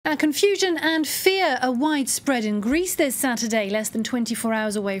Confusion and fear are widespread in Greece this Saturday, less than 24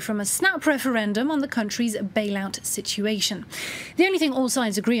 hours away from a snap referendum on the country's bailout situation. The only thing all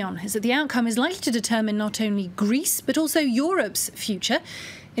sides agree on is that the outcome is likely to determine not only Greece, but also Europe's future.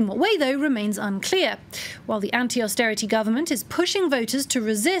 In what way, though, remains unclear. While the anti-austerity government is pushing voters to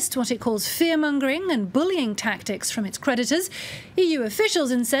resist what it calls fear-mongering and bullying tactics from its creditors, EU officials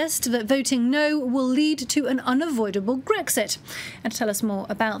insist that voting no will lead to an unavoidable Grexit. And to tell us more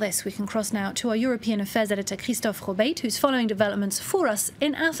about this, we can cross now to our European Affairs editor, Christophe Robeit, who's following developments for us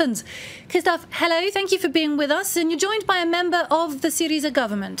in Athens. Christophe, hello, thank you for being with us, and you're joined by a member of the Syriza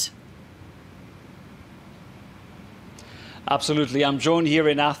government. Absolutely. I'm joined here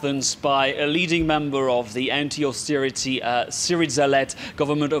in Athens by a leading member of the anti-austerity Syriza-led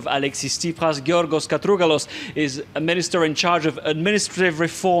government of Alexis Tsipras. Giorgos Katrougalos is a minister in charge of administrative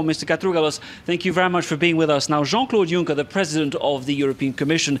reform. Mr. Katrougalos, thank you very much for being with us. Now, Jean-Claude Juncker, the president of the European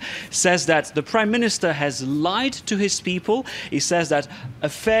Commission, says that the prime minister has lied to his people. He says that a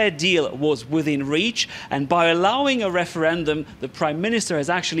fair deal was within reach, and by allowing a referendum, the prime minister has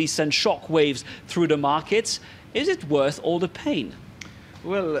actually sent shockwaves through the markets. Is it worth all the pain?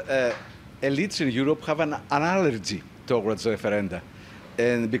 Well, elites in Europe have an allergy towards referenda,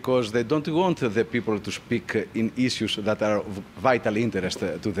 and because they don't want the people to speak in issues that are of vital interest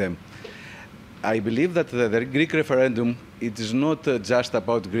to them. I believe that the Greek referendum, it is not just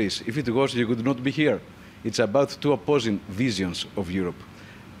about Greece. If it was, you would not be here. It's about two opposing visions of Europe,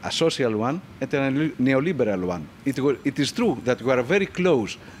 a social one and a neoliberal one. It is true that we are very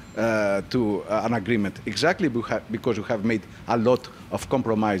close to an agreement, exactly because we have made a lot of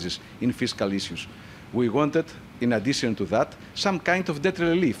compromises in fiscal issues. We wanted, in addition to that, some kind of debt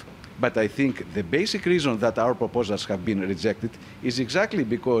relief. But I think the basic reason that our proposals have been rejected is exactly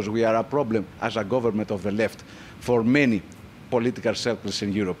because we are a problem as a government of the left for many political circles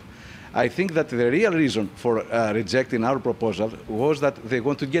in Europe. I think that the real reason for rejecting our proposal was that they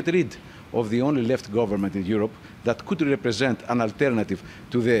want to get rid of the only left government in Europe that could represent an alternative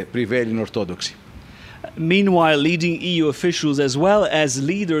to the prevailing orthodoxy. Meanwhile, leading EU officials as well as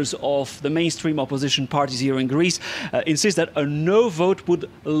leaders of the mainstream opposition parties here in Greece insist that a no vote would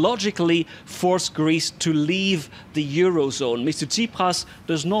logically force Greece to leave the Eurozone. Mr. Tsipras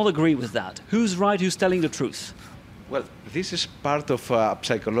does not agree with that. Who's right? Who's telling the truth? Well, this is part of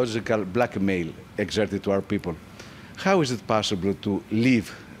psychological blackmail exerted to our people. How is it possible to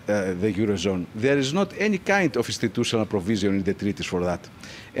leave the Eurozone? There is not any kind of institutional provision in the treaties for that.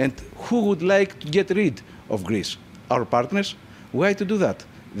 And who would like to get rid of Greece? Our partners? Why to do that?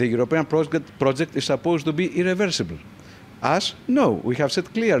 The European project is supposed to be irreversible. Us? No. We have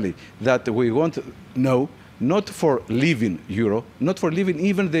said clearly that we want no, not for leaving Euro, not for leaving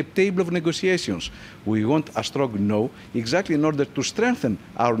even the table of negotiations. We want a strong no, exactly in order to strengthen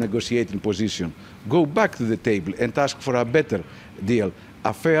our negotiating position, go back to the table and ask for a better deal,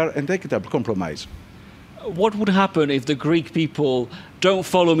 a fair and equitable compromise. What would happen if the Greek people don't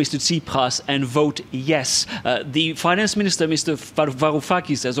follow Mr. Tsipras and vote yes? The finance minister, Mr.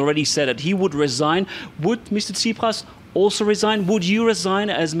 Varoufakis, has already said that he would resign. Would Mr. Tsipras also resign? Would you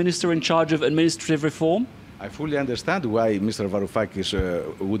resign as minister in charge of administrative reform? I fully understand why Mr.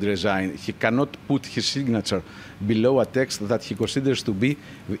 Varoufakis would resign. He cannot put his signature below a text that he considers to be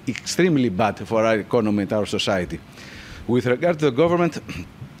extremely bad for our economy and our society. With regard to the government,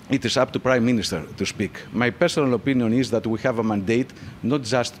 it is up to Prime Minister to speak. My personal opinion is that we have a mandate not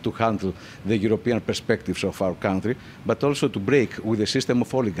just to handle the European perspectives of our country, but also to break with the system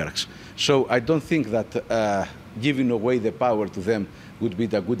of oligarchs. So I don't think that giving away the power to them would be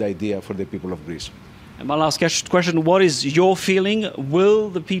a good idea for the people of Greece. And my last question, what is your feeling? Will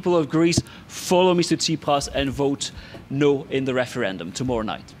the people of Greece follow Mr. Tsipras and vote no in the referendum tomorrow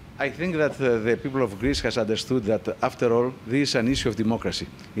night? I think that the people of Greece has understood that, after all, this is an issue of democracy.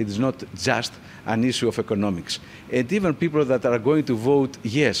 It is not just an issue of economics. And even people that are going to vote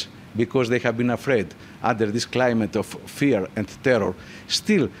yes, because they have been afraid under this climate of fear and terror,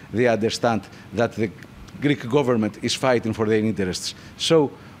 still they understand that the Greek government is fighting for their interests.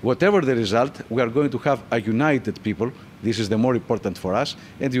 So, whatever the result, we are going to have a united people. This is the more important for us,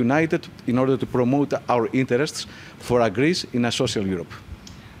 and united in order to promote our interests for a Greece in a social Europe.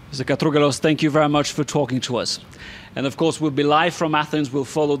 Mr. Katrougalos, thank you very much for talking to us. And of course, we'll be live from Athens. We'll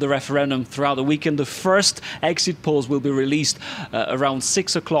follow the referendum throughout the weekend. The first exit polls will be released around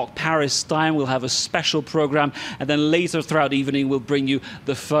 6 o'clock Paris time. We'll have a special program. And then later throughout the evening, we'll bring you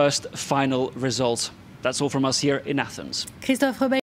the first final results. That's all from us here in Athens. Christophe Robeit.